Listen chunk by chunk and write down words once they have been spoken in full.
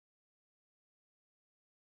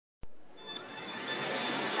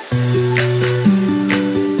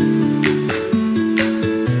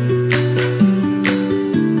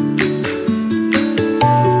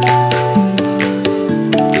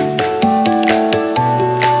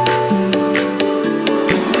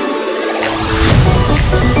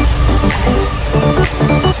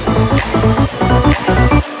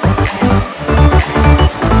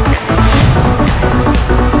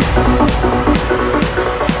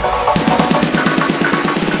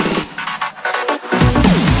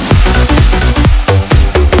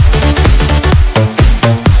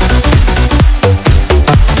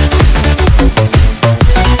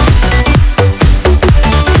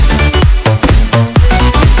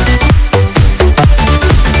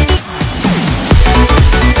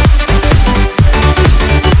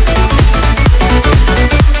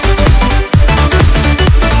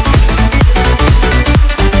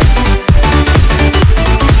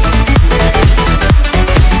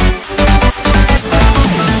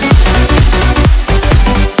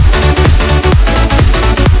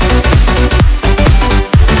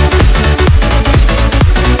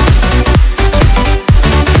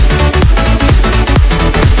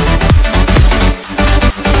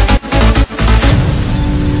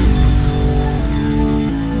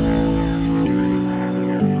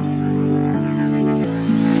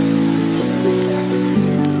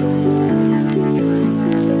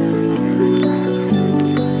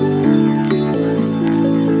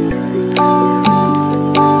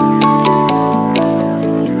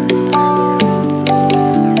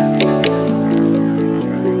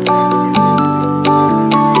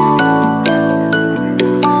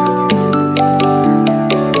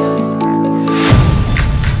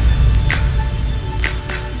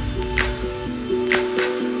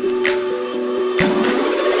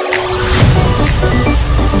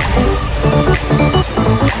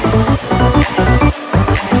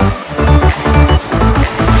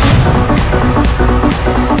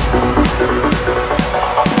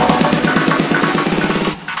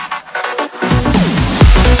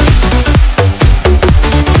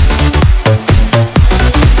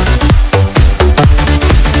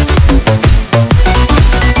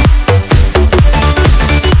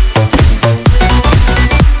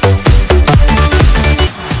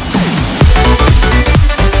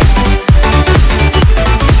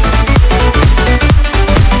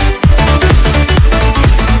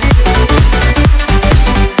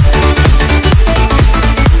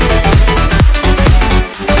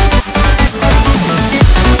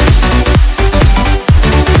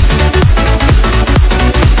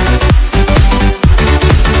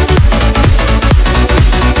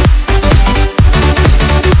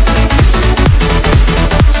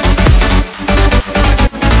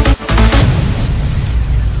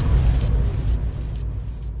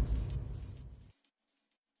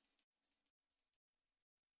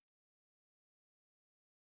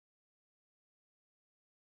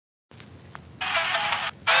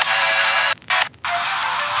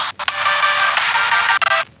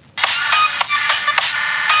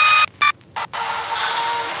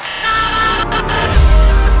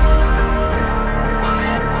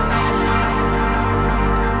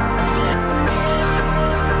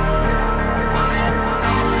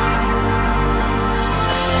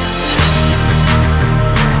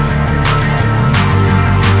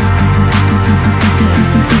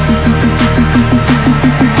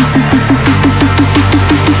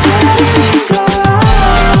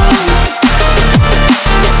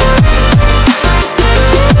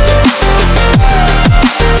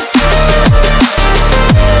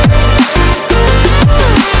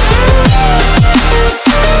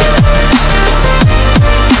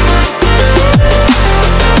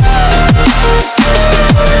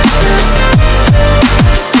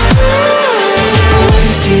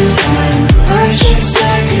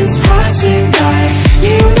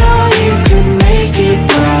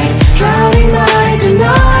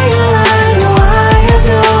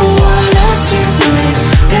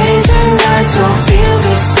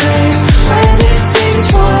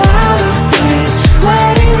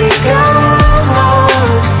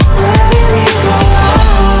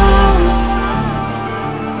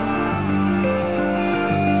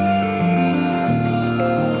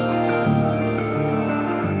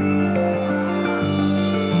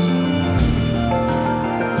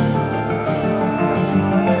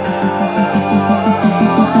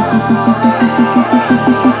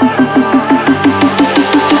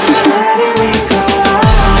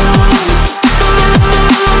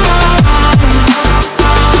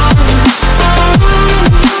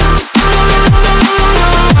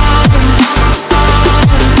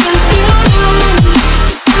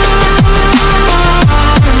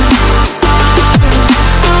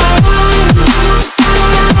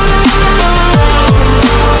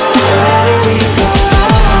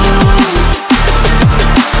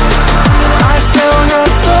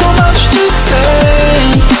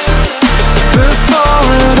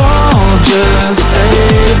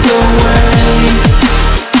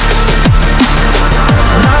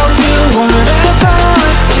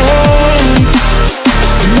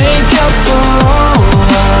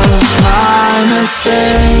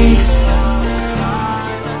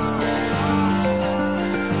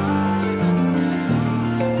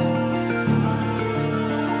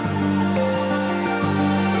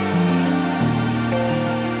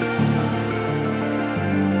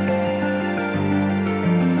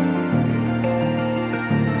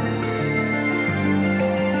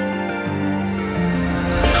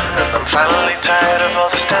I'm finally tired of all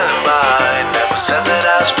the standing by. Never said that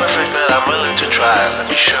I was perfect, but I'm willing to try. Let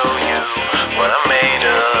me show you what I'm made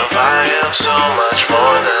of. I am so much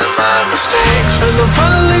more than my mistakes. And I'm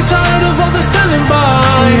finally tired of all the standing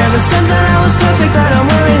by. Never said that I was perfect, but I'm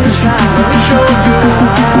willing to try. Let me show you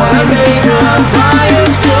what I'm made of. I am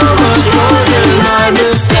so much more than my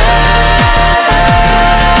mistakes.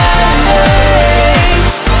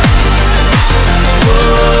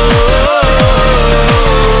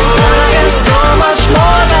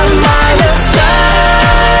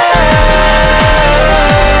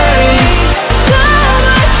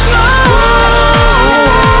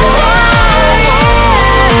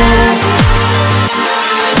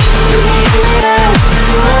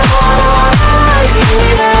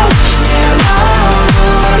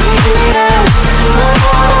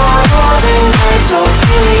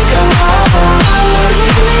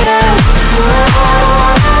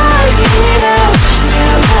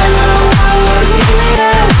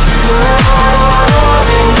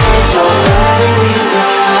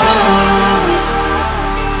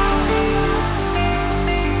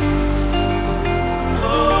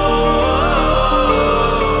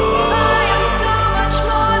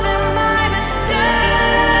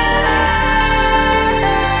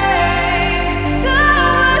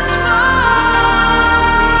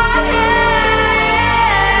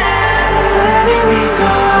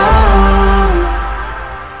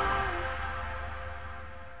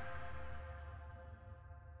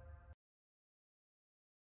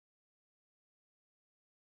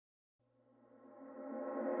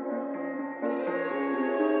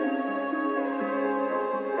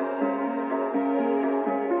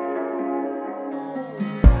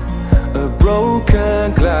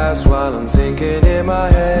 Broken glass while I'm thinking in my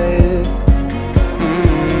head.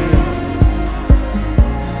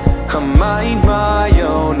 I mind my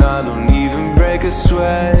own, I don't even break a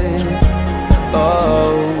sweat.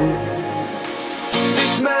 Oh,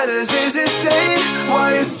 this madness is insane.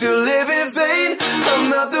 Why you still live in vain? I'm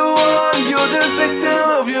not the one, you're the victim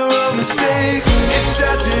of your own mistakes. It's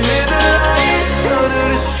sad to hear the lights under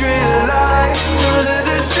the street lights, under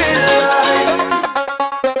the street lights.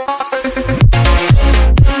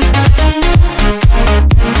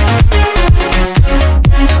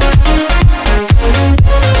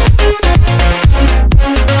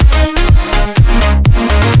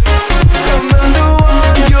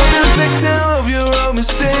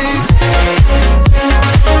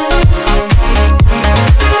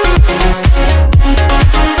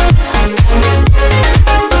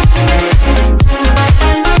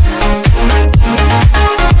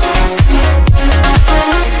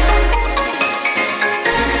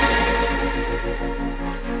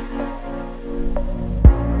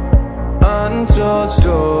 Untold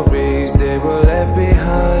stories, they were left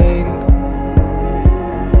behind.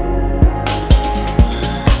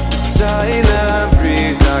 Silent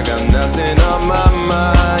breeze, I got nothing on my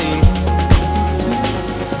mind.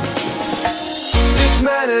 This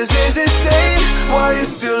madness is insane. Why you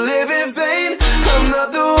still live in vain? I'm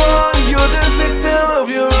not the one, you're the victim of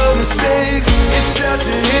your own mistakes. It's sad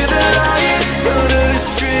to hear the lights under the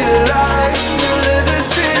street lights, under the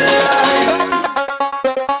street lights.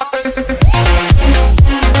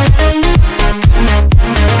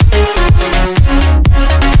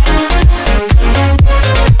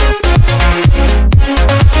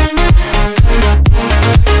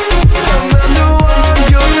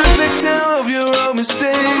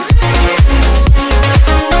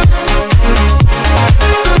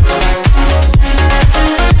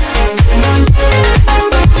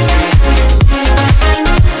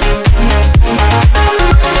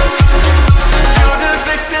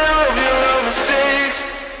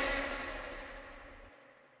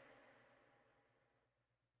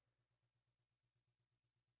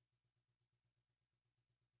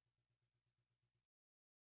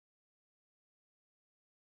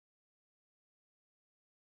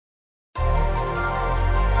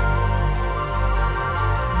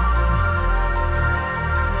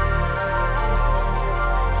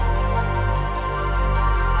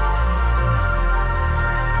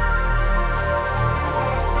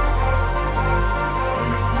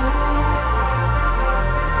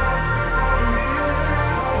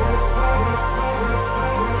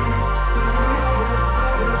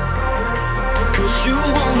 You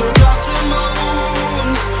won't look after my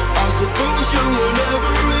wounds. I suppose you will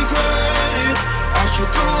never regret it. I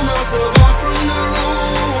should throw myself off from the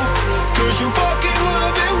roof, 'cause you fucking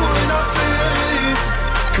love it when I fade.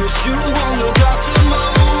 'Cause you won't look after my